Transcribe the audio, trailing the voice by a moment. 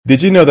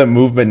Did you know that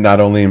movement not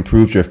only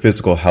improves your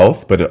physical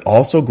health, but it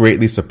also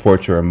greatly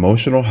supports your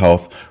emotional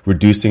health,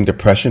 reducing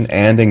depression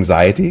and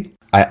anxiety?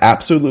 I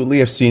absolutely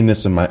have seen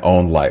this in my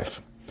own life.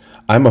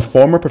 I'm a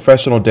former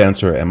professional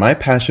dancer, and my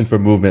passion for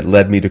movement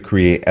led me to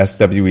create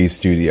SWE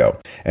Studio,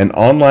 an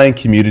online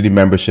community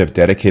membership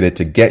dedicated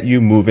to get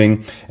you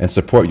moving and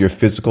support your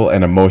physical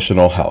and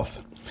emotional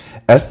health.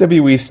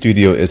 SWE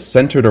Studio is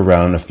centered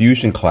around a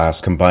fusion class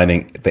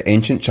combining the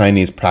ancient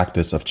Chinese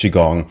practice of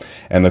Qigong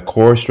and the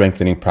core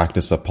strengthening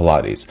practice of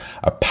Pilates,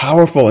 a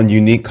powerful and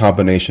unique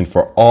combination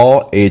for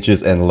all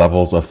ages and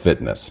levels of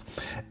fitness.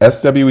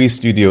 SWE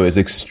Studio is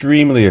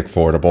extremely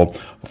affordable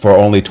for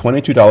only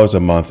 $22 a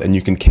month, and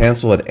you can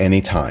cancel at any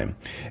time.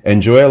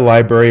 Enjoy a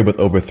library with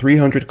over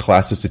 300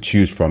 classes to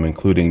choose from,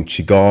 including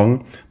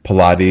Qigong,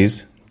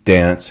 Pilates,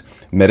 dance,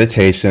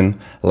 meditation,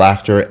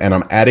 laughter, and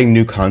I'm adding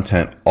new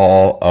content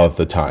all of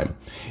the time.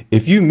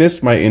 If you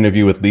missed my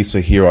interview with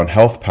Lisa here on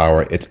Health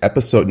Power, it's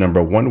episode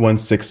number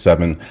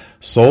 1167,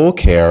 Soul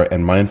Care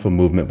and Mindful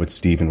Movement with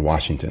Stephen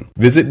Washington.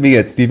 Visit me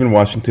at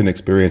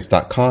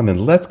StephenWashingtonExperience.com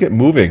and let's get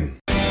moving.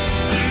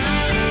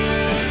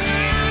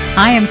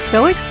 I am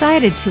so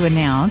excited to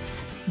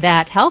announce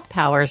that Health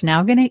Power is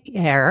now going to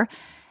air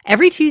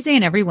every Tuesday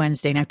and every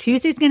Wednesday. Now,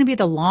 Tuesday is going to be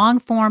the long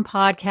form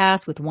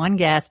podcast with one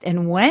guest,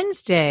 and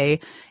Wednesday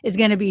is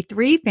going to be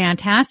three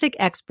fantastic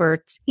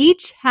experts,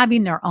 each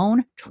having their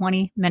own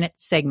 20-minute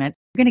segment.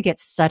 You're going to get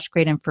such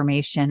great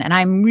information, and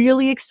I'm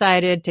really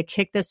excited to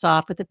kick this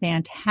off with the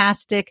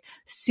fantastic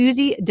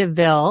Susie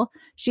deVille.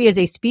 She is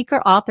a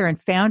speaker, author,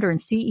 and founder and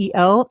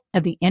CEO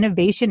of the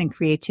Innovation and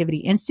Creativity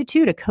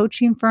Institute, a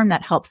coaching firm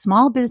that helps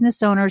small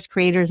business owners,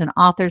 creators, and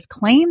authors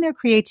claim their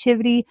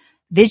creativity,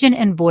 vision,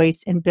 and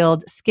voice and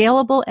build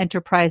scalable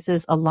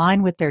enterprises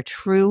aligned with their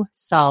true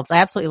selves. I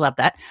absolutely love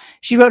that.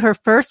 She wrote her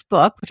first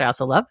book, which I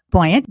also love,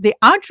 Buoyant, The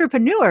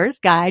Entrepreneur's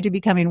Guide to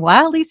Becoming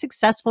Wildly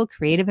Successful,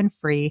 Creative, and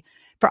Free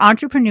for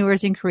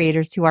entrepreneurs and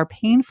creators who are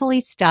painfully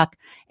stuck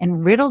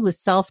and riddled with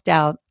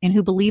self-doubt and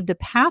who believe the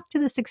path to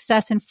the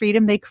success and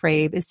freedom they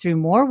crave is through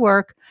more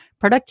work,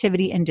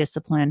 productivity, and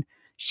discipline.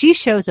 She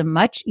shows a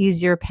much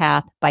easier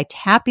path by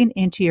tapping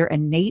into your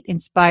innate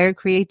inspired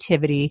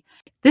creativity.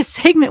 This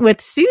segment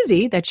with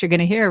Susie that you're going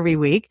to hear every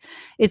week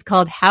is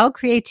called How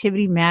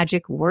Creativity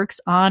Magic Works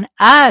on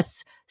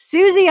Us.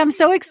 Susie, I'm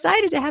so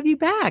excited to have you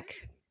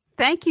back.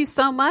 Thank you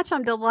so much.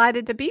 I'm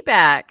delighted to be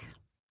back.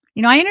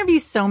 You know, I interview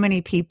so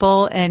many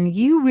people and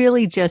you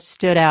really just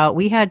stood out.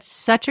 We had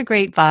such a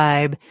great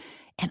vibe.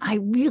 And I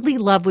really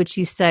love what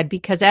you said,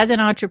 because as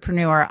an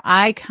entrepreneur,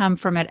 I come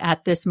from it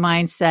at this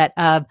mindset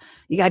of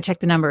you got to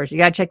check the numbers. You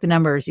got to check the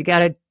numbers. You got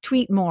to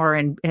tweet more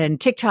and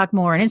TikTok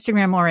more and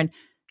Instagram more. And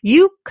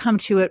you come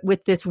to it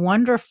with this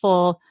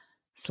wonderful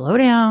slow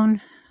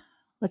down.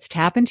 Let's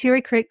tap into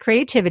your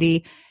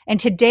creativity. And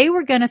today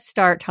we're going to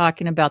start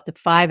talking about the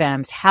 5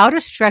 M's, how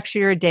to structure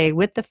your day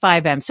with the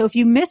 5 M's. So if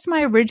you missed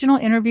my original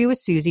interview with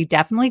Susie,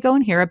 definitely go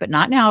and hear it, but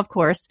not now, of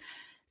course.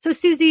 So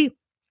Susie,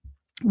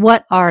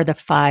 what are the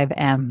 5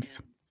 M's?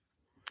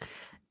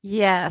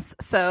 Yes.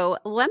 So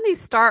let me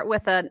start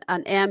with an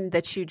M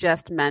that you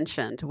just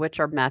mentioned, which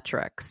are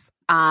metrics.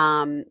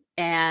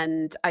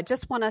 And I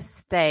just want to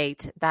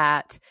state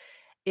that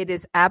it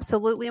is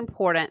absolutely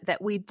important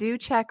that we do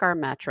check our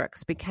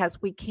metrics,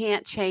 because we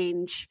can't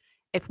change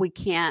if we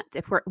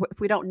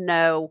don't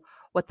know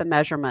what the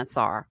measurements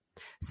are.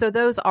 So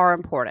those are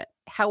important.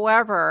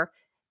 However,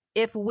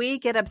 if we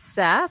get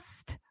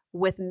obsessed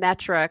with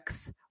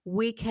metrics,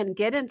 we can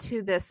get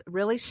into this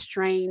really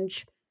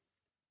strange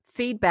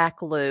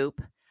feedback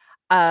loop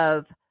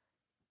of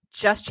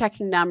just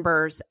checking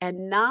numbers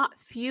and not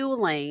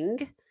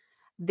fueling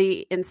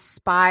the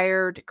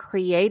inspired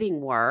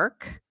creating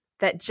work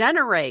that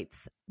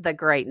generates the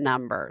great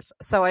numbers.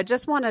 So I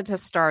just wanted to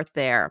start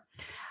there.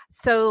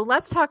 So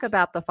let's talk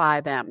about the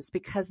 5 M's,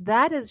 because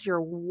that is your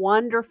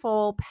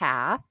wonderful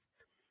path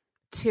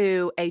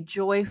to a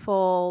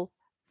joyful,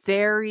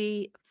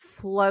 very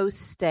flow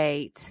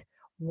state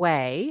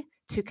way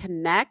to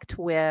connect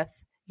with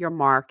your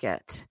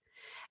market.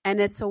 And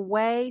it's a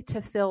way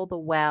to fill the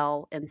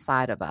well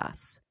inside of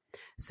us.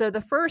 So the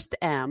first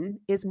M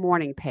is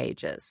morning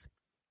pages.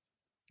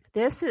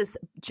 This is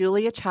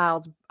Julia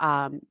Child's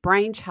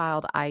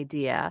brainchild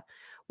idea,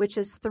 which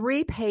is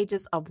 3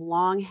 pages of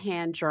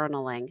longhand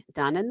journaling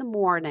done in the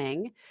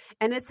morning.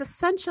 And it's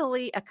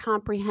essentially a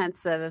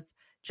comprehensive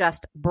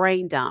just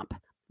brain dump.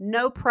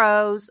 No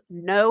prose,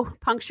 no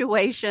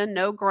punctuation,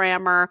 no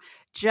grammar,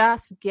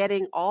 just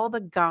getting all the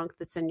gunk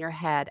that's in your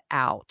head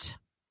out.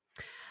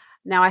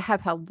 Now, I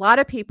have a lot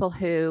of people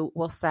who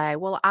will say,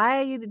 well,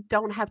 I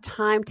don't have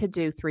time to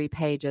do 3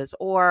 pages,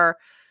 or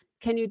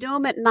can you do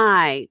them at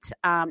night?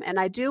 And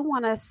I do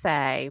want to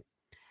say,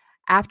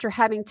 after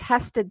having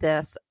tested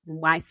this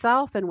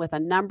myself and with a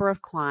number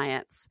of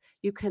clients,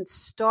 you can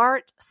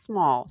start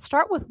small.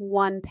 Start with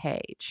 1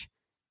 page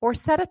or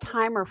set a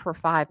timer for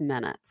 5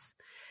 minutes.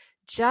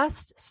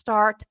 Just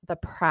start the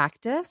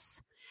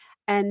practice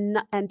and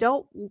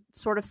don't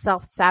sort of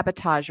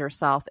self-sabotage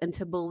yourself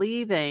into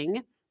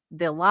believing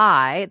the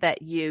lie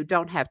that you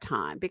don't have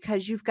time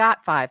because you've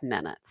got 5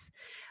 minutes.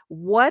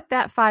 What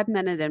that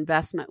 5-minute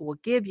investment will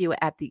give you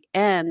at the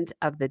end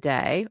of the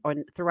day, or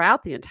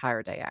throughout the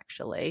entire day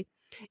actually,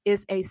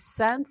 is a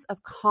sense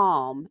of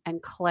calm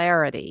and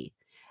clarity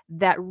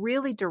that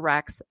really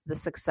directs the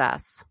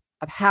success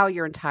of how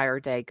your entire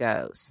day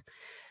goes.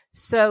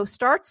 So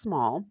start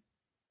small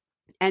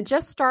and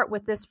just start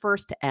with this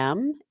first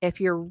M. If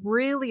you're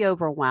really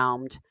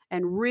overwhelmed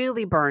and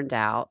really burned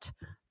out,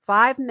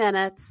 5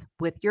 minutes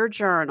with your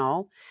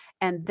journal,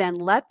 and then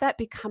let that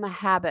become a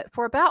habit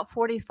for about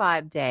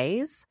 45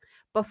 days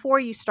before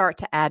you start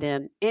to add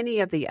in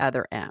any of the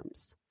other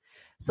M's.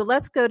 So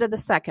let's go to the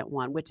second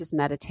one, which is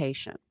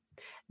meditation.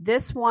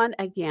 This one,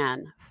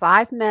 again,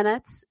 5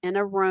 minutes in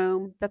a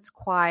room that's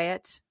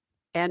quiet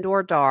and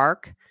or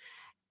dark,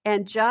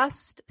 and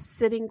just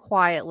sitting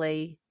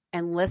quietly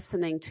and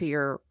listening to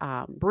your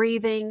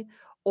breathing,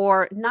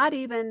 or not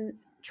even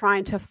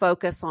trying to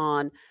focus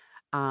on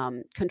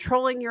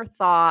controlling your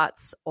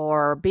thoughts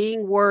or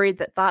being worried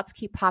that thoughts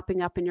keep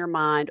popping up in your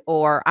mind,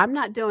 or I'm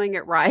not doing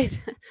it right.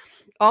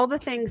 All the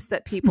things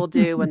that people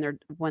do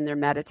when they're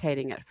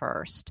meditating at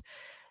first.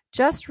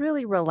 Just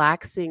really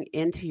relaxing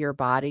into your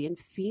body and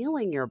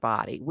feeling your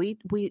body.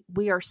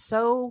 We are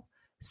so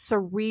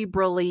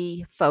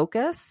cerebrally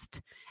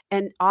focused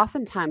and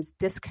oftentimes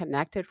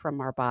disconnected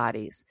from our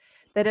bodies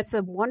that it's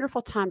a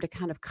wonderful time to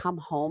kind of come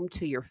home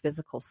to your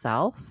physical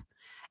self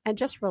and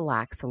just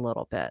relax a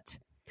little bit.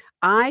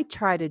 I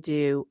try to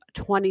do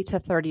 20 to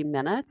 30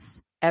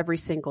 minutes every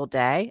single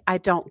day. I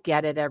don't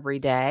get it every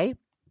day.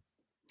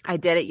 I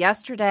did it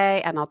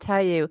yesterday, and I'll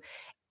tell you,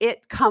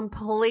 it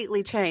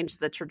completely changed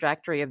the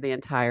trajectory of the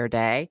entire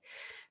day.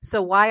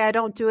 So why I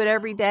don't do it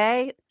every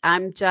day,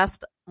 I'm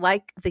just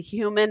like the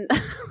human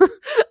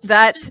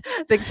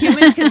the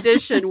human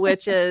condition,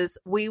 which is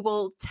we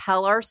will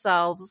tell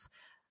ourselves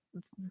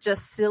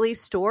just silly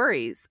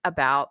stories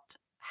about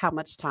how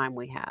much time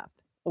we have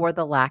or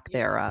the lack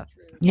thereof.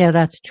 Yeah,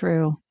 that's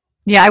true.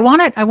 Yeah, I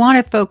want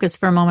to focus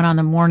for a moment on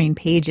the morning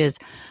pages.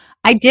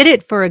 I did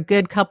it for a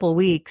good couple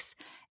weeks,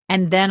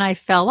 and then I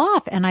fell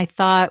off, and I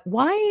thought,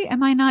 why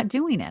am I not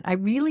doing it? I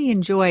really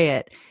enjoy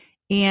it.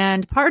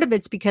 And part of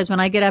it's because when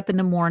I get up in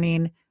the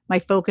morning, my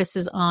focus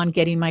is on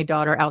getting my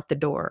daughter out the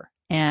door.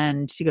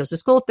 And she goes to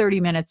school 30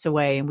 minutes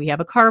away, and we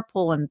have a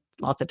carpool, and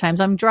lots of times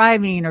I'm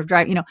driving,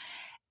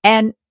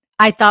 and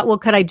I thought, well,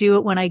 could I do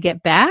it when I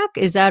get back?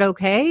 Is that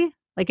okay?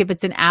 Like if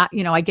it's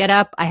I get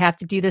up, I have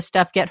to do this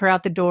stuff, get her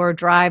out the door,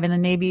 drive, and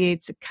then maybe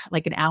it's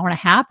like an hour and a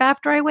half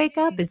after I wake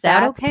up. Is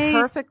that okay?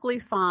 That's perfectly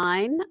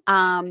fine.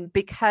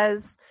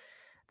 Because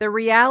the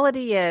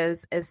reality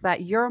is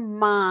that your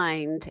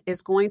mind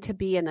is going to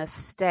be in a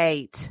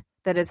state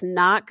that is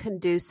not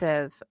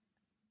conducive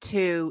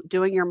to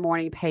doing your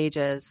morning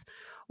pages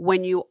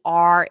when you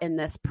are in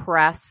this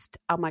pressed,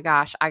 oh my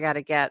gosh, I got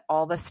to get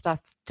all this stuff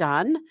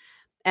done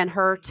and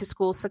her to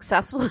school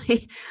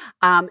successfully.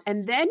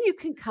 And then you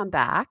can come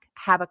back,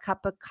 have a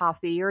cup of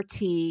coffee or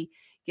tea,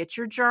 get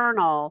your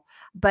journal,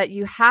 but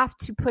you have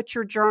to put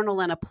your journal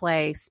in a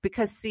place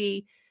because,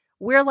 see,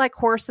 we're like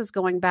horses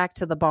going back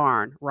to the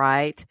barn,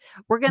 right?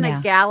 We're going to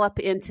gallop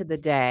into the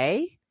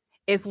day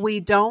if we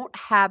don't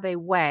have a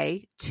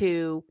way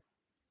to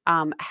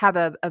have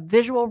a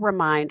visual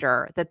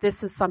reminder that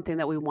this is something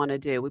that we want to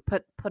do. We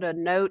put a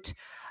note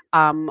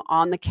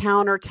on the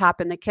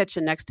countertop in the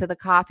kitchen next to the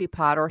coffee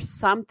pot or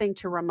something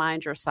to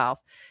remind yourself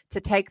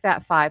to take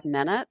that 5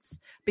 minutes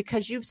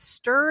because you've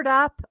stirred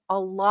up a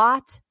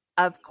lot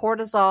of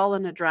cortisol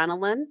and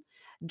adrenaline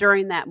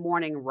during that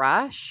morning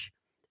rush.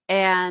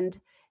 And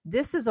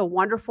this is a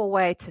wonderful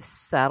way to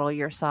settle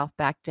yourself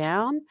back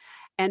down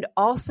and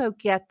also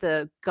get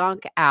the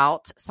gunk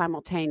out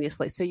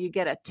simultaneously. So you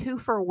get a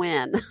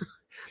 2-for-win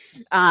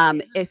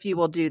if you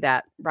will do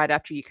that right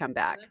after you come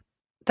back.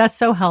 That's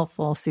so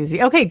helpful,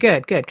 Susie. Okay,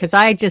 good. Because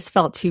I just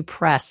felt too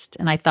pressed,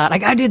 and I thought I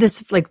got to do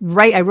this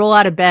I roll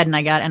out of bed, and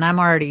I'm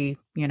already,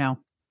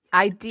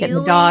 ideally getting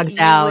the dogs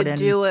out. You would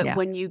do it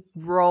when you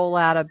roll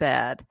out of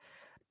bed.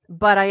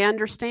 But I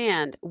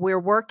understand we're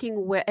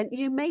working with, and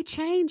you may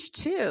change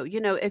too.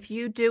 If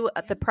you do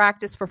the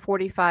practice for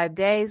 45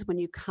 days, when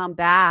you come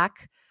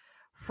back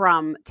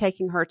from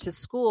taking her to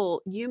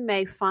school, you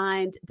may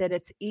find that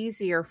it's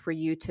easier for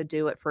you to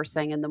do it first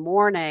thing in the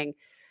morning.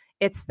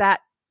 It's that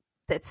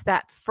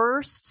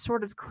first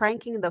sort of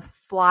cranking the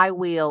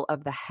flywheel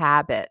of the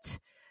habit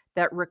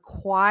that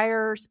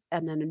requires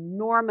an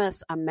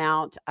enormous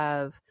amount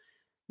of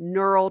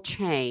neural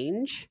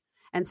change.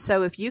 And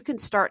so if you can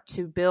start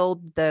to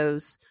build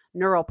those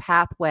neural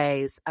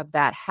pathways of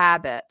that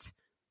habit,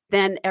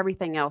 then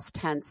everything else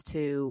tends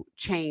to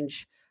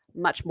change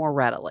much more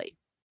readily.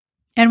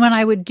 And when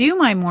I would do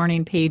my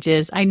morning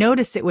pages, I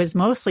noticed it was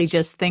mostly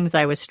just things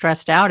I was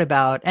stressed out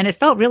about, and it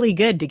felt really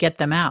good to get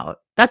them out.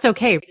 That's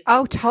okay.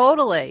 Oh,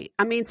 totally.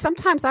 I mean,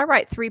 sometimes I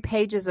write 3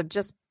 pages of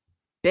just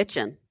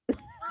bitching.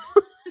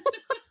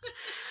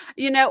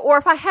 Or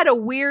if I had a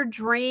weird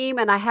dream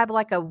and I have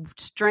like a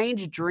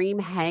strange dream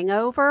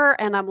hangover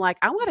and I'm like,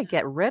 I want to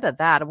get rid of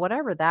that,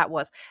 whatever that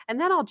was. And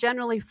then I'll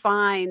generally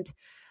find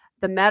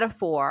the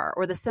metaphor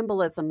or the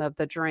symbolism of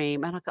the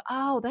dream. And I go,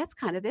 oh, that's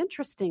kind of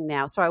interesting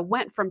now. So I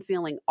went from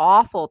feeling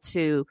awful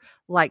to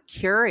like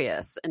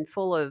curious and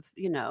full of,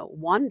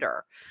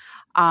 wonder.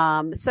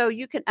 So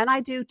you can, and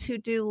I do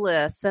to-do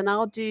lists, and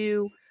I'll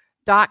do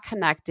dot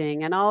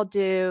connecting, and I'll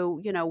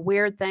do,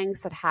 weird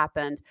things that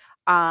happened.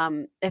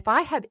 If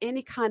I have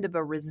any kind of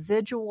a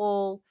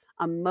residual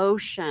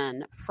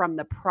emotion from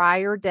the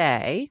prior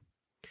day,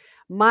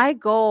 my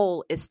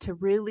goal is to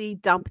really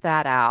dump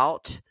that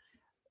out,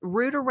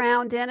 root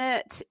around in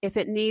it if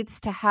it needs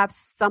to have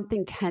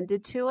something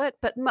tended to it.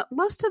 But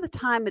most of the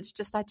time, I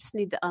just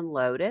need to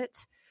unload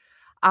it.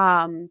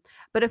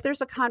 But if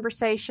there's a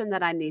conversation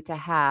that I need to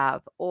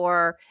have,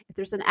 or if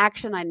there's an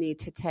action I need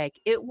to take,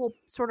 it will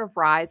sort of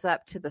rise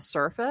up to the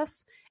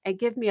surface and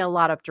give me a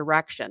lot of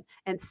direction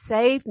and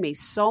save me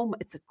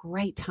it's a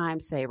great time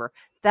saver.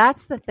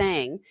 That's the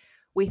thing.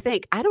 We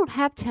think, I don't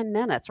have 10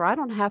 minutes, or I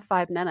don't have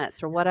 5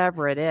 minutes, or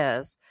whatever it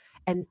is.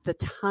 And the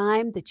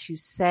time that you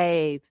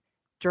save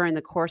during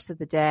the course of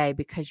the day,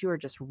 because you are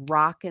just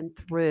rocking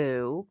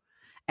through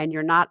and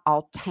you're not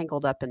all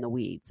tangled up in the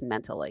weeds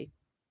mentally.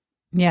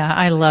 Yeah,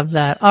 I love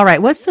that. All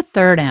right. What's the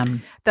third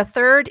M? The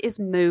third is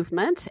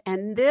movement.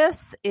 And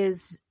this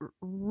is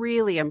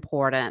really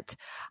important.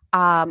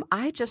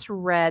 I just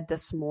read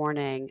this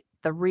morning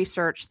the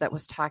research that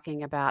was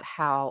talking about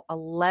how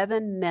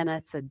 11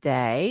 minutes a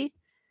day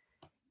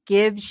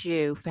gives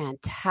you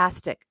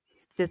fantastic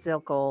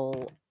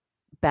physical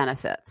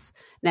benefits.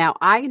 Now,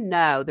 I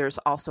know there's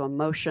also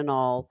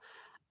emotional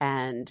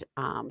and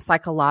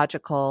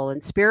psychological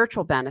and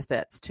spiritual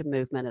benefits to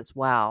movement as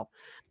well.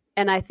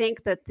 And I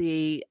think that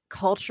the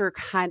culture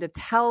kind of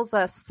tells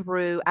us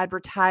through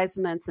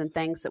advertisements and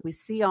things that we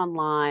see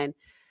online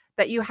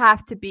that you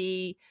have to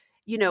be,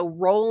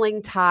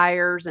 rolling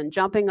tires and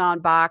jumping on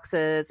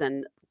boxes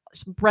and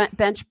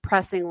bench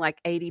pressing like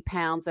 80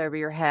 pounds over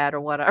your head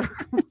or whatever,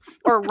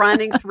 or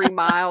running 3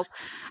 miles.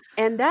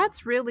 And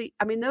that's really,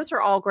 those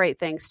are all great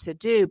things to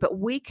do, but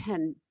we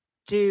can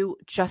do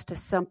just a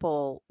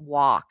simple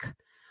walk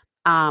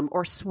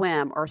or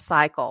swim or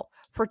cycle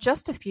for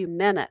just a few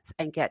minutes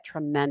and get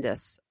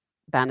tremendous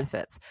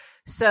benefits.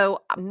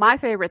 So my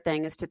favorite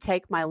thing is to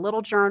take my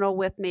little journal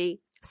with me,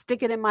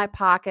 stick it in my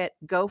pocket,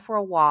 go for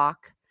a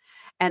walk,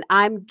 and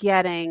I'm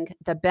getting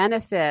the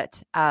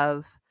benefit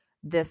of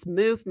this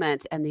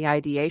movement and the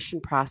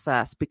ideation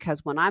process,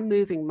 because when I'm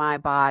moving my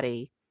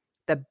body,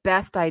 the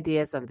best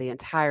ideas of the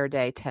entire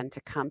day tend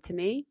to come to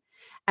me,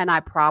 and I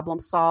problem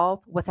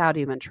solve without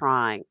even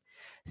trying.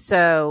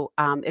 So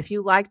if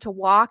you like to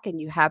walk and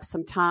you have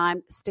some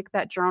time, stick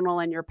that journal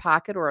in your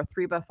pocket or a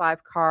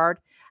 3x5 card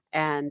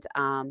and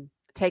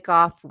take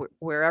off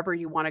wherever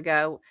you want to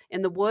go,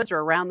 in the woods or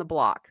around the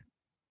block.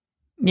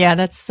 Yeah,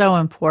 that's so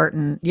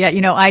important. Yeah,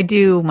 I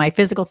do my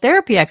physical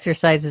therapy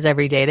exercises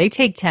every day. They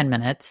take 10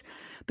 minutes.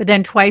 But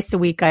then twice a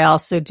week, I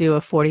also do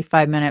a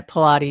 45-minute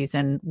Pilates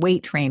and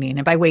weight training.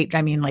 And by weight,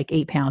 I mean like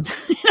 8 pounds.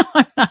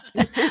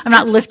 I'm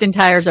not lifting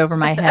tires over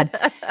my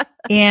head.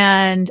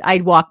 And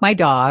I'd walk my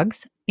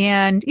dogs.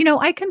 And,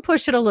 I can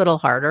push it a little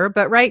harder.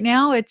 But right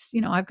now it's,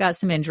 I've got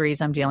some injuries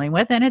I'm dealing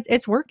with, and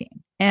it's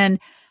working. And,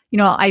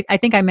 I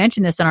think I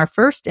mentioned this in our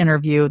first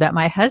interview that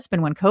my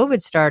husband, when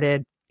COVID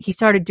started, he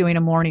started doing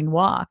a morning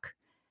walk,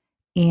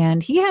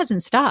 and he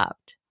hasn't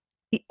stopped.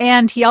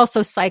 And he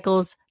also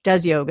cycles,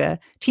 does yoga,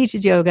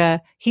 teaches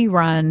yoga, he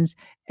runs.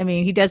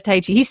 He does Tai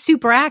Chi. He's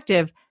super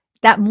active.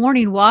 That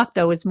morning walk,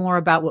 though, is more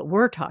about what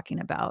we're talking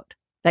about,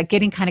 that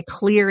getting kind of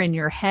clear in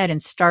your head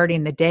and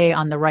starting the day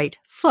on the right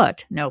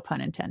foot, no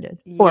pun intended,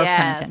 or yes.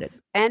 pun intended.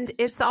 And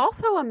it's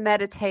also a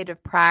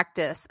meditative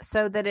practice,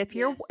 so that if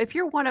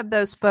you're one of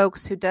those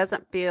folks who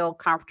doesn't feel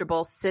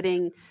comfortable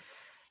sitting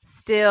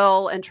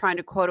still and trying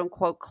to quote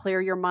unquote clear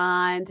your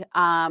mind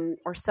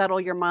or settle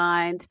your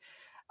mind,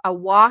 a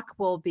walk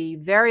will be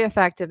very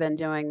effective in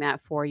doing that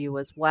for you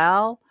as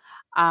well.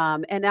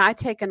 And I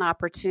take an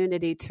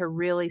opportunity to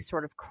really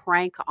sort of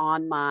crank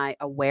on my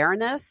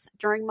awareness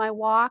during my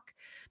walk,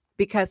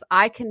 because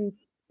I can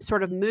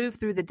sort of move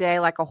through the day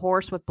like a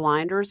horse with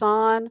blinders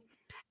on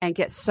and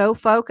get so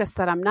focused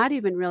that I'm not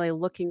even really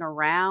looking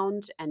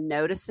around and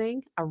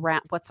noticing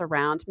around what's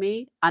around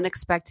me,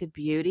 unexpected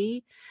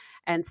beauty.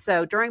 And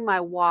so during my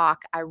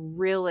walk, I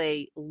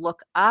really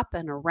look up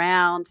and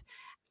around,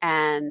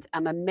 and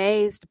I'm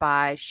amazed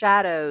by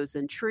shadows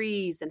and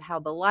trees and how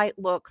the light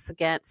looks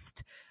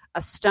against a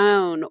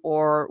stone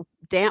or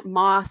damp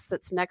moss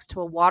that's next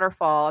to a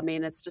waterfall.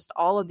 It's just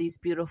all of these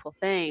beautiful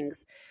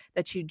things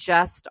that you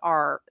just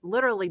are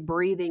literally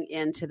breathing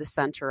into the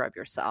center of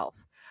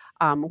yourself,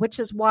 which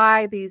is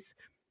why these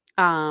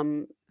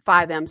 5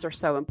 M's are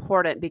so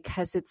important,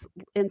 because it's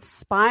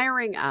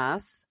inspiring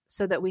us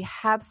so that we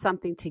have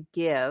something to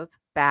give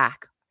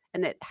back,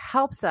 and it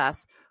helps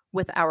us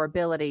with our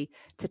ability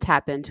to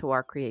tap into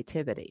our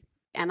creativity.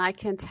 And I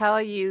can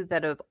tell you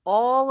that of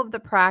all of the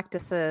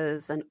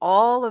practices and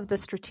all of the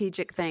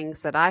strategic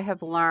things that I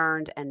have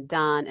learned and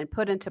done and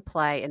put into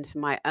play into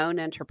my own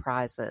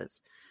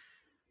enterprises,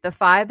 the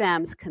 5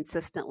 M's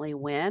consistently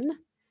win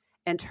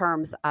in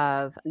terms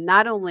of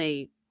not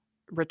only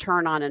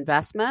return on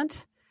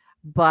investment,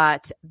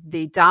 but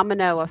the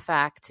domino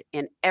effect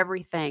in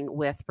everything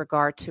with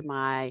regard to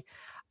my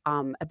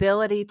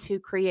ability to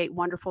create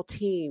wonderful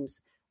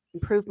teams,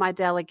 improve my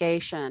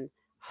delegation,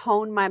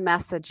 hone my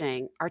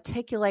messaging,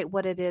 articulate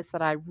what it is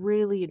that I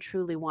really and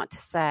truly want to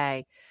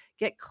say,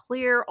 get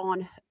clear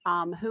on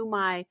who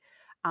my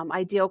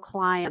ideal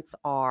clients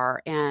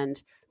are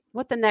and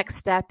what the next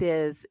step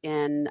is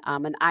in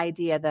an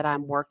idea that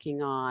I'm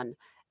working on.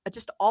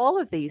 Just all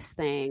of these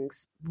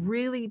things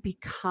really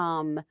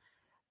become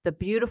the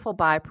beautiful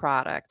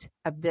byproduct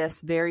of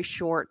this very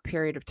short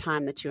period of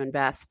time that you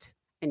invest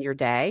in your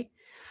day.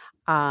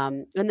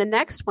 And the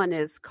next one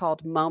is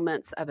called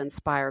Moments of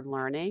Inspired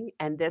Learning.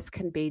 And this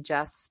can be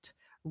just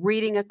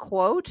reading a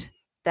quote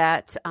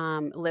that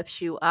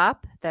lifts you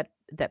up, that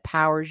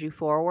powers you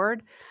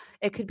forward.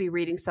 It could be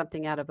reading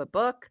something out of a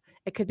book.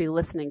 It could be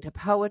listening to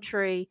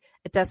poetry.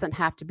 It doesn't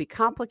have to be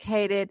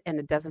complicated, and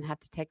it doesn't have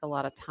to take a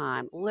lot of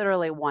time.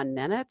 Literally 1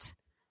 minute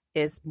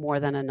is more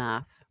than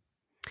enough.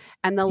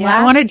 And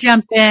I want to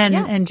jump in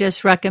and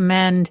just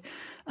recommend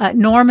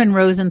Norman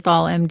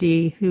Rosenthal,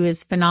 MD, who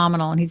is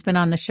phenomenal, and he's been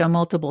on the show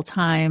multiple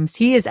times.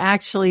 He is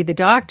actually the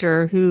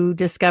doctor who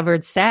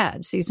discovered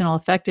SAD, seasonal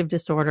affective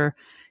disorder.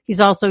 He's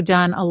also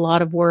done a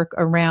lot of work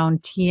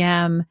around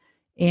TM,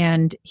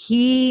 and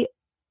he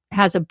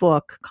has a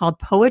book called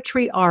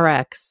Poetry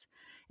RX,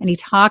 and he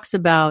talks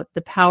about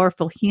the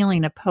powerful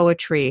healing of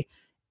poetry.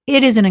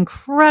 It is an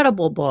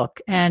incredible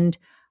book, and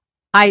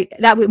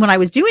when I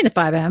was doing the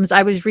 5 M's,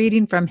 I was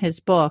reading from his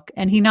book,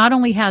 and he not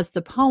only has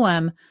the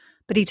poem,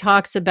 but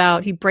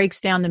he breaks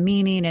down the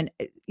meaning, and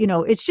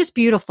it's just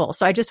beautiful.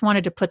 So I just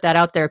wanted to put that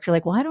out there. If you're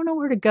like, well, I don't know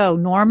where to go,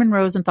 Norman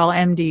Rosenthal,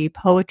 MD,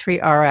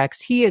 Poetry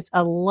RX. He is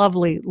a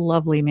lovely,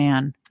 lovely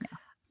man. Yeah.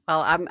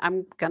 Well,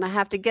 I'm gonna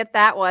have to get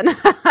that one.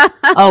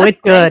 Oh,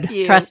 it's good.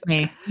 Trust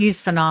me,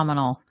 he's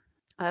phenomenal.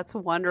 That's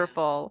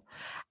wonderful.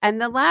 And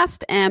the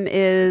last M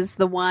is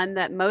the one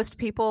that most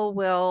people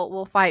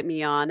will fight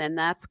me on, and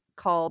that's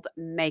called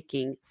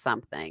making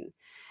something.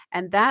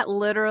 And that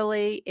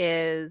literally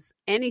is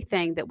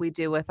anything that we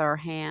do with our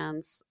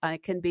hands.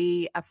 It can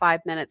be a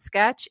 5-minute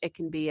sketch. It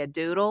can be a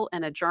doodle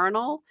in a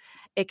journal.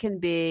 It can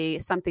be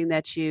something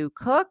that you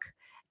cook.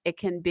 It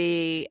can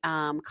be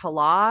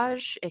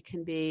collage. It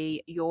can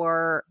be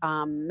your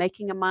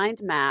making a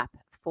mind map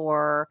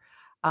for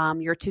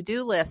your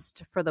to-do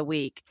list for the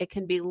week. It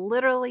can be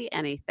literally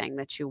anything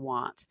that you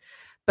want.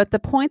 But the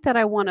point that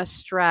I want to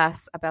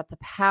stress about the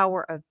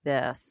power of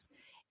this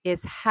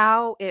is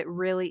how it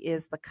really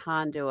is the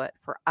conduit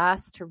for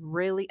us to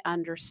really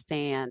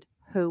understand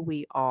who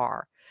we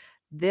are.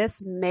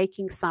 This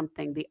making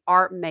something, the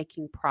art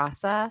making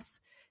process,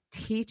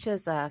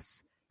 teaches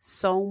us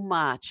so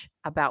much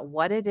about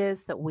what it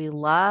is that we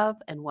love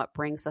and what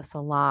brings us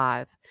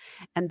alive.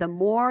 And the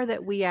more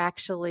that we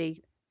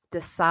actually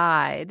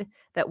decide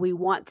that we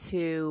want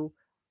to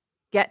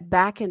get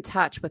back in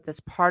touch with this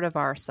part of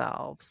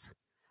ourselves,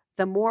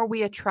 the more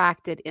we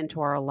attract it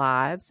into our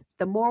lives,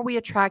 the more we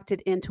attract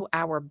it into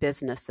our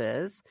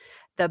businesses,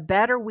 the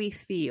better we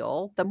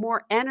feel, the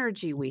more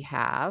energy we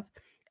have.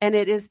 And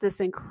it is this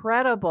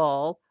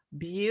incredible,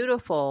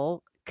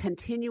 beautiful,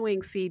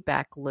 continuing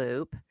feedback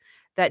loop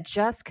that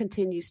just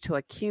continues to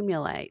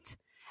accumulate.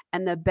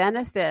 And the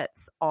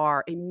benefits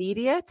are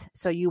immediate.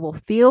 So you will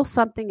feel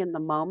something in the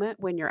moment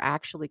when you're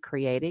actually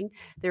creating.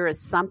 There is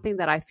something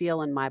that I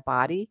feel in my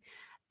body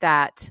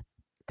that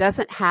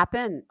doesn't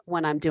happen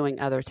when I'm doing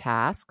other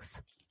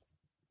tasks.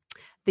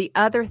 The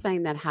other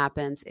thing that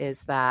happens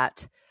is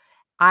that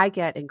I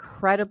get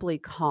incredibly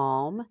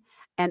calm,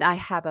 and I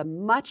have a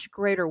much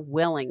greater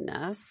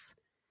willingness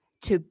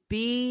to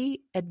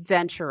be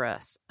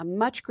adventurous, a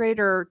much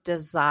greater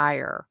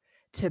desire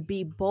to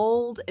be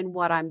bold in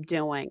what I'm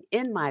doing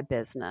in my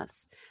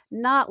business,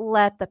 not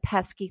let the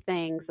pesky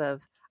things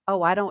of,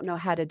 oh, I don't know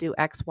how to do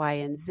X, Y,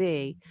 and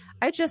Z.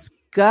 I just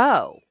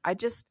go. I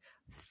just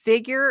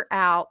figure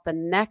out the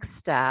next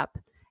step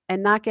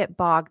and not get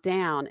bogged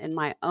down in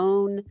my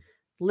own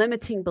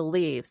limiting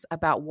beliefs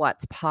about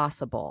what's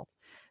possible.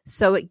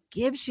 So it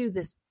gives you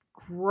this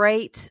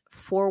great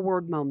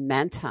forward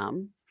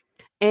momentum,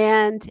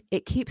 and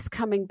it keeps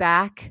coming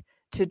back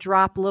to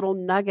drop little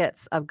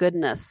nuggets of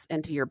goodness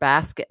into your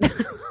basket.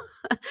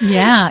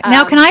 Yeah.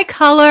 Now, can I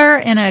color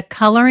in a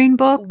coloring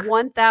book?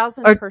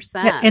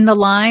 1,000%. In the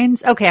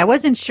lines? Okay. I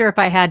wasn't sure if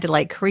I had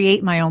to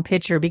create my own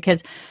picture,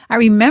 because I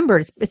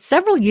remember it's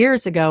several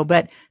years ago,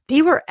 but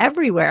they were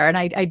everywhere. And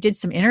I did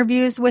some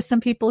interviews with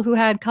some people who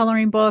had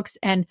coloring books,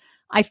 and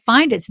I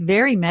find it's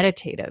very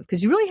meditative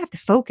because you really have to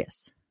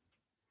focus.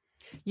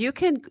 You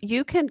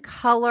can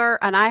color,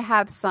 and I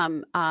have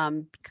some,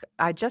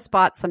 I just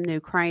bought some new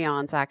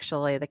crayons,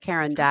 actually, the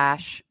Caran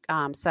d'Ache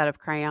set of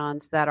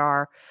crayons that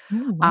are,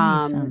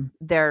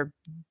 they're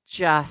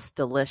just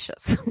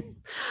delicious.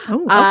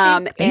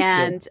 Okay.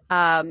 And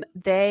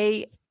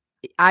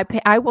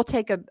I will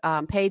take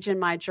a page in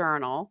my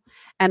journal,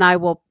 and I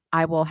will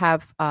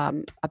have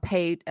a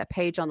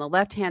page on the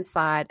left-hand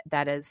side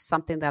that is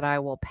something that I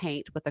will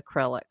paint with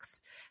acrylics.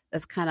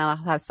 It's kind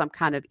of have some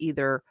kind of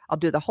either I'll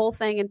do the whole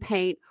thing in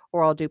paint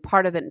or I'll do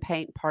part of it in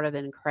paint, part of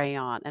it in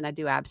crayon, and I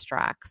do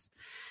abstracts.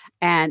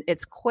 And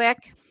it's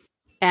quick.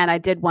 And I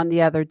did one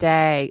the other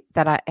day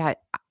that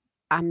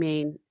I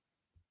mean,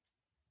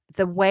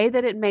 the way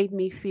that it made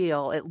me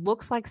feel, it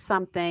looks like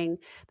something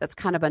that's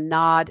kind of a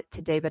nod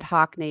to David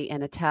Hockney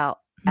and Atal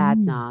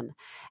Adnan.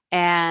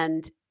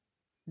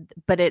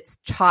 But it's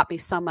taught me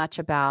so much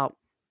about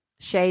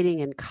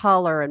shading and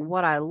color and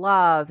what I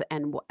love.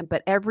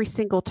 But every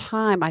single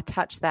time I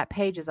touch that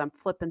page as I'm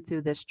flipping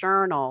through this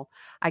journal,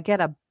 I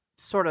get a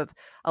sort of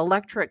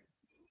electric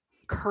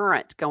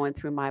current going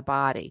through my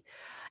body.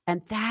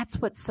 And that's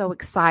what's so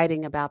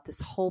exciting about this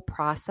whole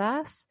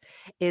process,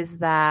 is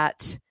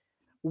that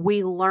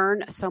we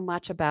learn so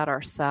much about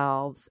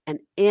ourselves. And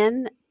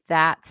in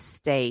that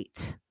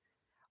state,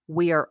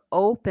 we are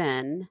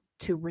open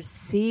to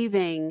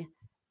receiving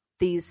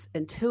these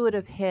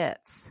intuitive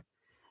hits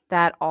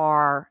that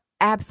are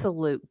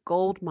absolute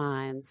gold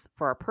mines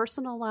for our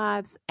personal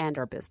lives and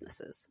our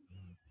businesses.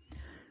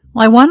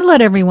 Well, I want to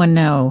let everyone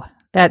know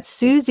that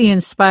Susie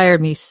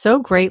inspired me so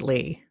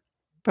greatly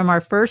from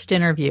our first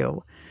interview.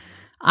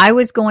 I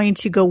was going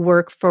to go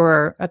work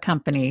for a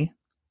company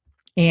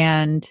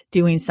and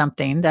doing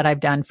something that I've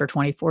done for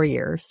 24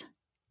 years.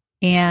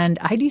 And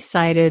I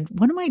decided,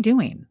 what am I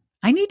doing?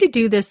 I need to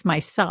do this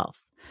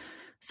myself.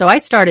 So I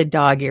started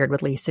Dog-Eared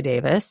with Lisa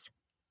Davis,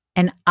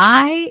 and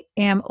I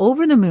am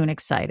over the moon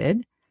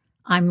excited.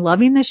 I'm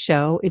loving the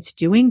show. It's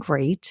doing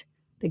great.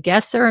 The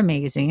guests are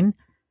amazing.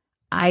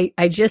 I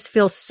just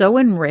feel so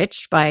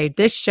enriched by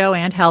this show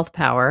and Health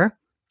Power.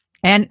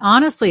 And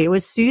honestly, it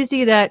was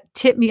Susie that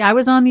tipped me. I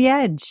was on the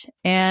edge,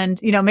 and,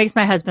 you know, it makes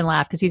my husband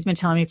laugh because he's been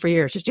telling me for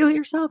years, just do it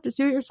yourself. Just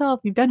do it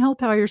yourself. You've done Health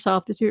Power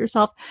yourself. Just do it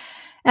yourself.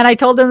 And I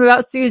told him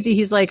about Susie.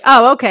 He's like,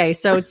 oh, okay.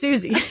 So it's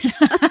Susie. He's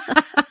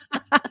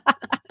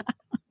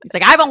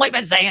like, I've only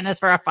been saying this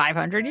for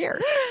 500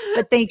 years,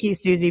 but thank you,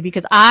 Susie,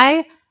 because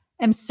I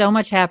am so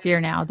much happier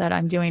now that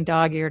I'm doing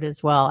Dog-Eared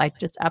as well. I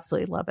just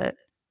absolutely love it.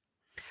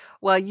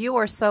 Well, you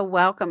are so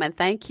welcome, and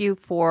thank you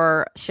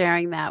for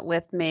sharing that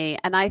with me.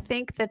 And I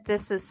think that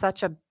this is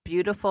such a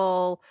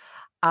beautiful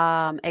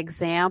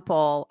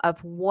example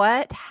of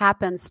what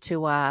happens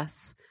to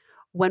us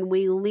when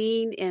we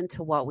lean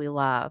into what we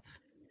love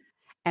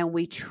and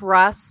we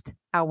trust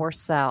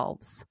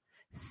ourselves.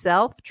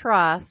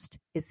 Self-trust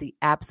is the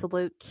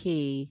absolute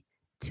key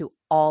to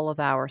all of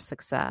our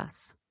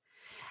success.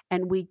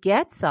 And we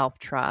get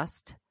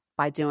self-trust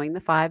by doing the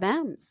 5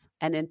 M's,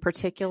 and in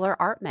particular,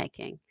 art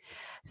making.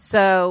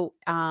 So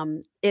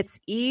it's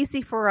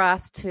easy for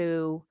us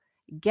to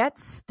get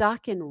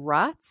stuck in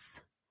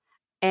ruts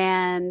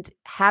and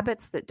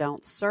habits that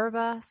don't serve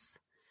us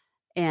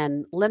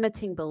and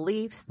limiting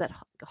beliefs that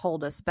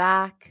hold us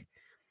back.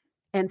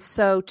 And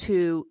so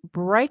to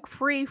break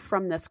free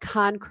from this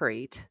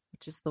concrete,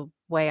 which is the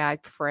way I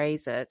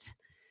phrase it,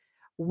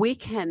 we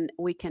can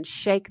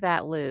shake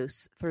that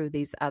loose through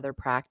these other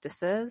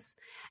practices.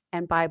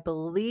 And by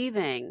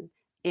believing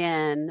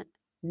in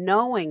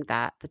knowing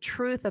that the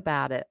truth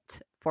about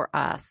it for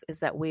us is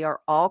that we are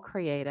all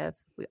creative,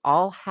 we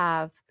all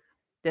have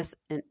this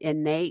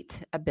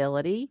innate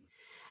ability,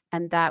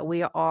 and that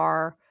we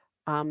are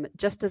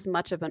just as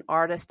much of an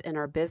artist in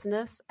our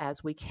business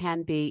as we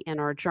can be in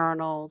our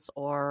journals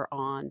or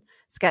on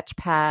sketch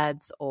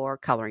pads or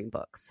coloring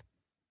books.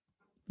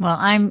 Well,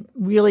 I'm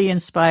really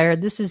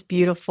inspired. This is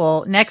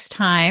beautiful. Next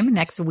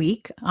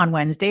week on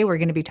Wednesday, we're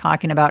going to be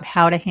talking about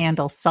how to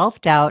handle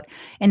self-doubt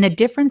and the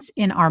difference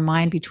in our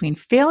mind between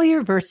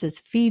failure versus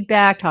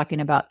feedback, talking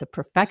about the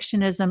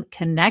perfectionism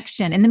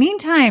connection. In the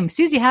meantime,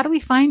 Susie, how do we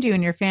find you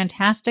in your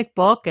fantastic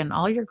book and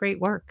all your great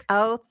work?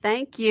 Oh,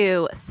 thank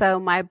you. So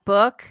my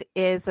book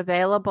is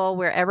available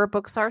wherever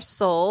books are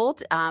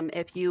sold.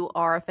 If you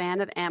are a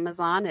fan of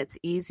Amazon, it's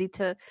easy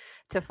to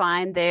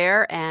find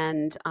there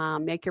and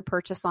make your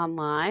purchase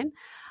online.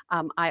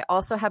 I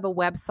also have a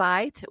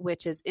website,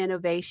 which is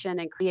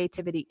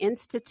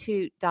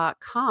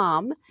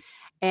innovationandcreativityinstitute.com.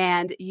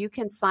 And you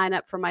can sign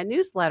up for my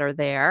newsletter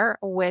there,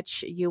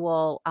 which you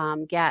will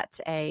get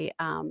a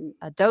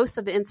dose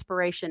of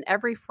inspiration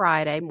every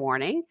Friday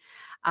morning,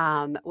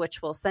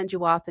 which will send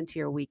you off into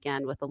your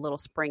weekend with a little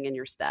spring in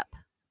your step.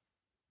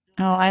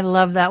 Oh, I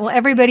love that. Well,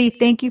 everybody,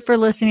 thank you for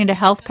listening to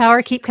Health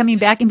Power. Keep coming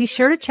back and be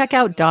sure to check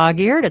out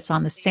Dog-Eared. It's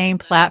on the same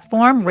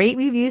platform. Rate,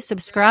 review,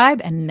 subscribe,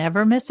 and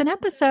never miss an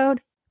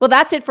episode. Well,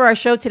 that's it for our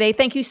show today.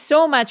 Thank you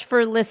so much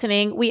for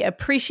listening. We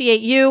appreciate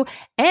you,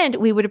 and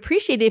we would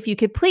appreciate it if you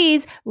could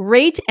please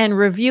rate and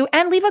review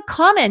and leave a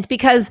comment,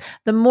 because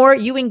the more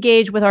you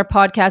engage with our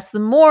podcast, the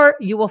more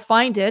you will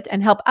find it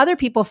and help other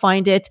people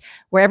find it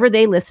wherever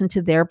they listen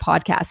to their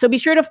podcast. So be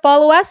sure to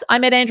follow us.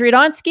 I'm at Andrea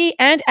Donsky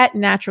and at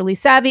Naturally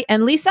Savvy,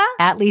 and Lisa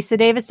at Lisa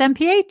Davis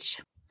MPH.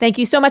 Thank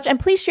you so much.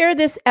 And please share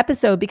this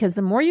episode, because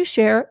the more you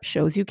share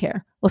shows you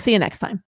care. We'll see you next time.